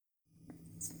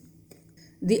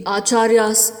The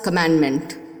Acharya's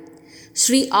commandment.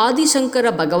 Sri Adi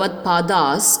Shankara Bhagavad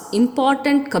Pada's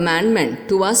important commandment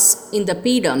to us in the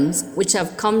Pedams which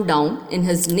have come down in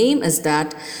his name is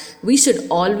that we should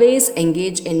always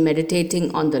engage in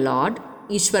meditating on the Lord,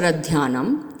 Ishvara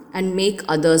Dhyanam, and make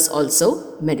others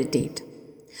also meditate.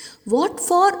 What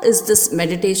for is this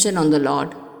meditation on the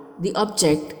Lord? The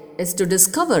object is to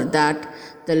discover that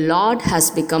the Lord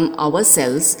has become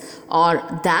ourselves, or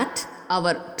that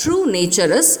our true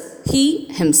nature is He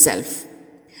Himself.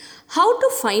 How to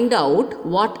find out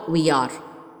what we are?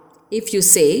 If you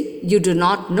say you do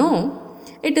not know,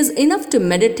 it is enough to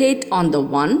meditate on the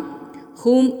one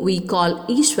whom we call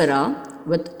Ishvara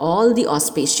with all the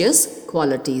auspicious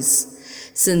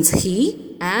qualities. Since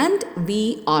He and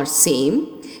we are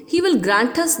same, He will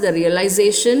grant us the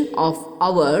realization of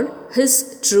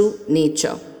His true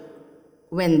nature.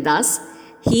 When thus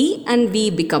He and we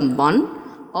become one,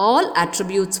 all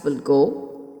attributes will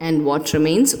go, and what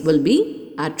remains will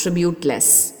be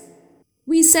attributeless.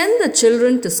 We send the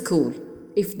children to school.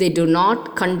 If they do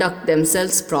not conduct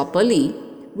themselves properly,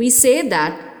 we say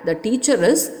that the teacher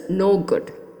is no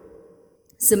good.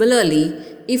 Similarly,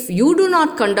 if you do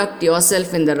not conduct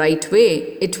yourself in the right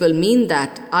way, it will mean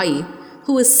that I,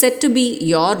 who is said to be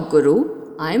your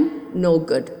Guru, I am no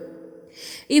good.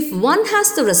 If one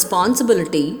has the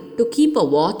responsibility to keep a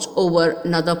watch over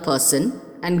another person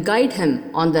and guide him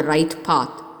on the right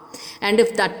path, and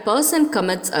if that person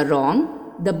commits a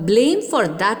wrong, the blame for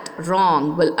that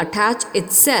wrong will attach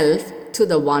itself to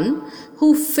the one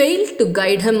who failed to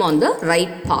guide him on the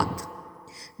right path.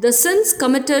 The sins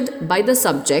committed by the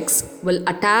subjects will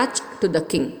attach to the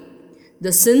king,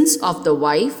 the sins of the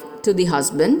wife to the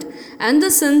husband, and the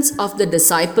sins of the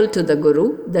disciple to the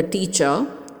Guru, the teacher,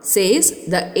 says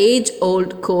the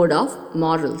age-old code of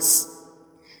morals.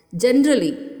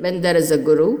 Generally, when there is a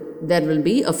Guru, there will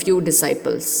be a few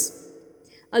disciples.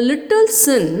 A little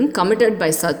sin committed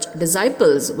by such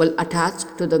disciples will attach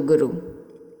to the Guru.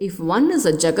 If one is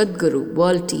a Jagat Guru,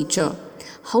 world teacher,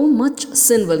 how much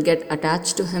sin will get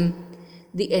attached to him?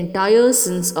 The entire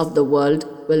sins of the world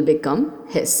will become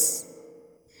his.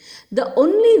 The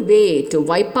only way to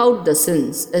wipe out the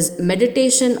sins is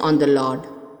meditation on the Lord.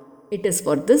 It is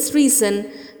for this reason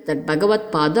that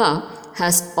Bhagavad Pada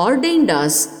has ordained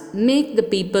us make the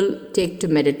people take to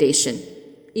meditation.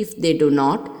 If they do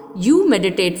not, you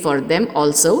meditate for them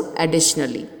also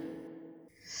additionally.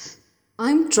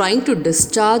 I am trying to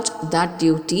discharge that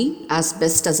duty as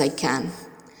best as I can.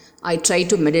 I try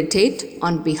to meditate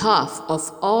on behalf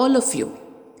of all of you.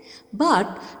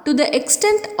 But to the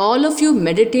extent all of you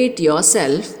meditate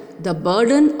yourself, the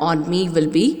burden on me will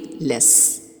be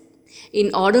less.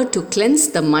 In order to cleanse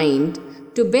the mind,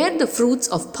 to bear the fruits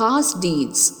of past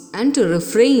deeds, and to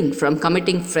refrain from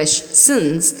committing fresh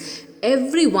sins,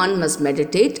 everyone must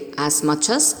meditate as much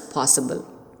as possible.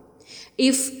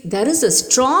 If there is a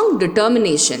strong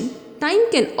determination, time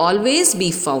can always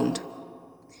be found.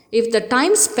 If the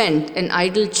time spent in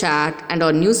idle chat and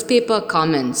on newspaper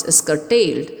comments is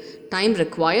curtailed, time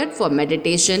required for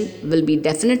meditation will be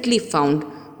definitely found,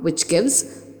 which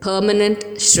gives permanent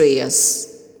shreyas.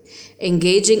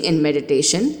 Engaging in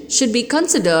meditation should be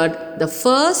considered the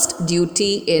first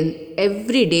duty in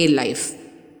everyday life.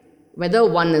 Whether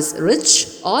one is rich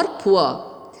or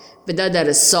poor, whether there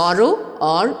is sorrow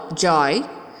or joy,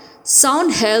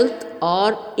 sound health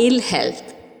or ill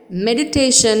health,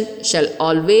 meditation shall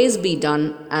always be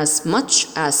done as much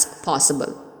as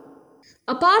possible.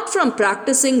 Apart from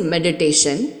practicing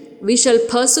meditation, we shall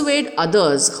persuade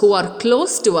others who are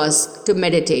close to us to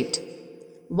meditate.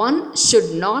 One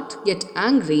should not get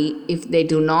angry if they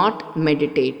do not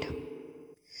meditate.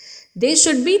 They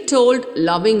should be told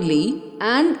lovingly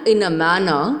and in a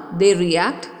manner they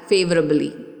react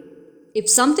favorably. If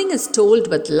something is told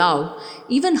with love,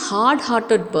 even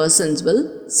hard-hearted persons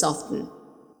will soften.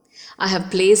 I have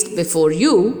placed before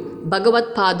you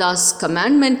Bhagavad Pada's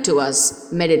commandment to us,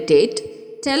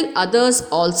 meditate, tell others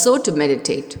also to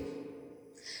meditate.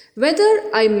 Whether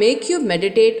I make you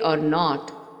meditate or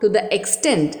not, to the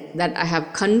extent that I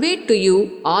have conveyed to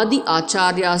you Adi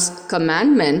Acharya's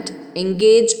commandment,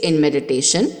 engage in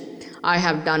meditation, I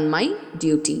have done my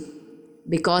duty.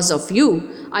 Because of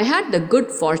you, I had the good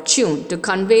fortune to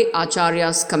convey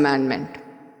Acharya's commandment.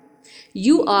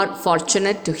 You are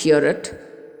fortunate to hear it.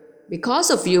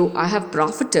 Because of you, I have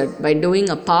profited by doing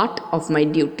a part of my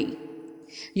duty.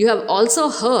 You have also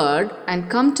heard and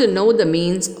come to know the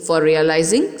means for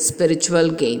realizing spiritual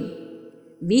gain.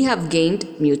 We have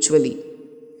gained mutually.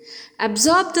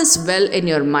 Absorb this well in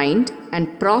your mind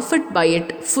and profit by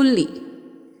it fully.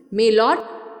 May Lord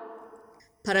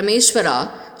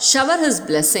Parameshwara shower His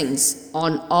blessings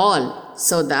on all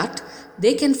so that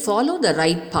they can follow the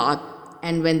right path,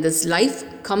 and when this life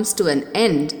comes to an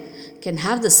end, can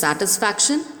have the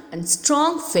satisfaction and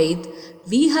strong faith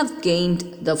we have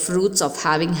gained the fruits of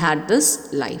having had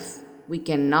this life. We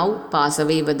can now pass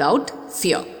away without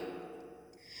fear.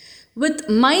 With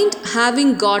mind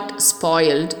having got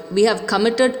spoiled, we have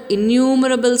committed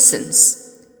innumerable sins.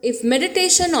 If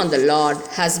meditation on the Lord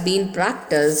has been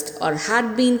practiced or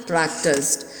had been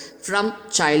practiced from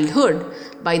childhood,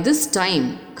 by this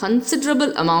time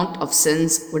considerable amount of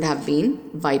sins would have been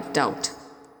wiped out.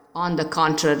 On the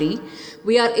contrary,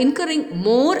 we are incurring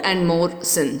more and more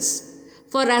sins.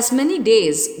 For as many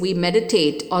days we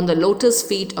meditate on the lotus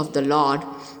feet of the Lord,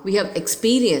 we have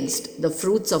experienced the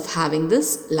fruits of having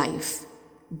this life.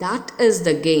 That is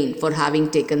the gain for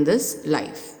having taken this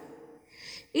life.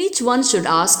 Each one should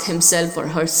ask himself or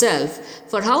herself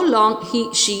for how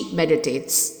long she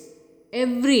meditates.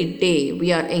 Every day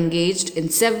we are engaged in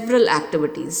several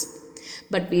activities,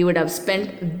 but we would have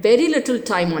spent very little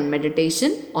time on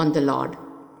meditation on the Lord.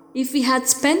 If we had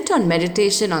spent on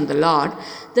meditation on the Lord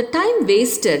the time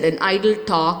wasted in idle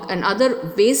talk and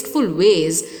other wasteful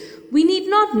ways, we need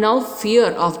not now fear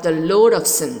of the load of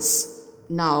sins.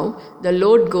 Now the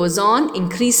load goes on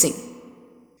increasing.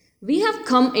 We have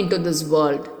come into this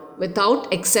world.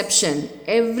 Without exception,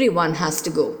 everyone has to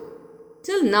go.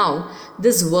 Till now,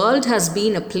 this world has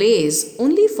been a place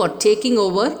only for taking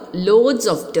over loads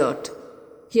of dirt.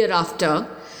 Hereafter,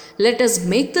 let us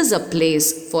make this a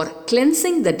place for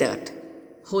cleansing the dirt.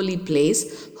 Holy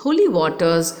place, holy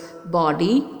waters,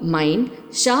 body, mind,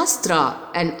 shastra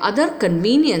and other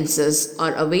conveniences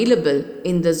are available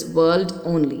in this world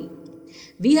only.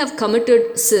 We have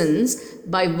committed sins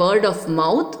by word of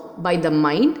mouth, by the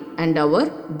mind and our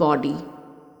body.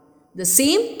 The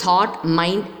same thought,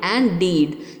 mind and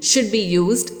deed should be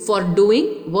used for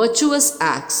doing virtuous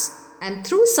acts, and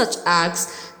through such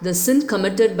acts the sin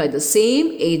committed by the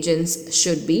same agents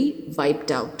should be wiped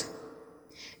out.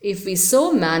 If we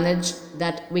so manage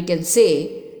that we can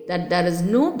say that there is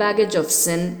no baggage of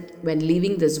sin when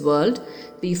leaving this world,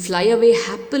 we fly away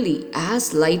happily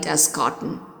as light as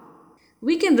cotton.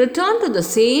 We can return to the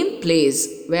same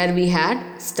place where we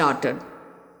had started.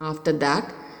 After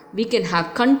that, we can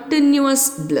have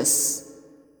continuous bliss.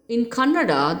 In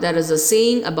Kannada, there is a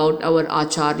saying about our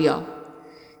Acharya.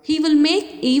 He will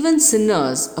make even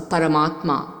sinners a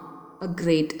Paramatma, a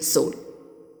great soul.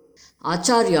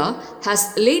 Acharya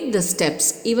has laid the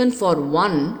steps even for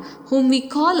one whom we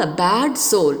call a bad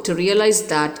soul to realize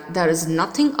that there is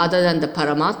nothing other than the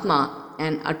Paramatma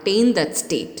and attain that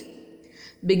state.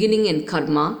 Beginning in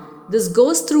karma, this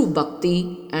goes through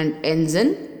bhakti and ends in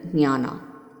jnana.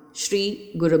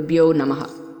 Shri Gurubhyo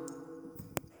Namaha.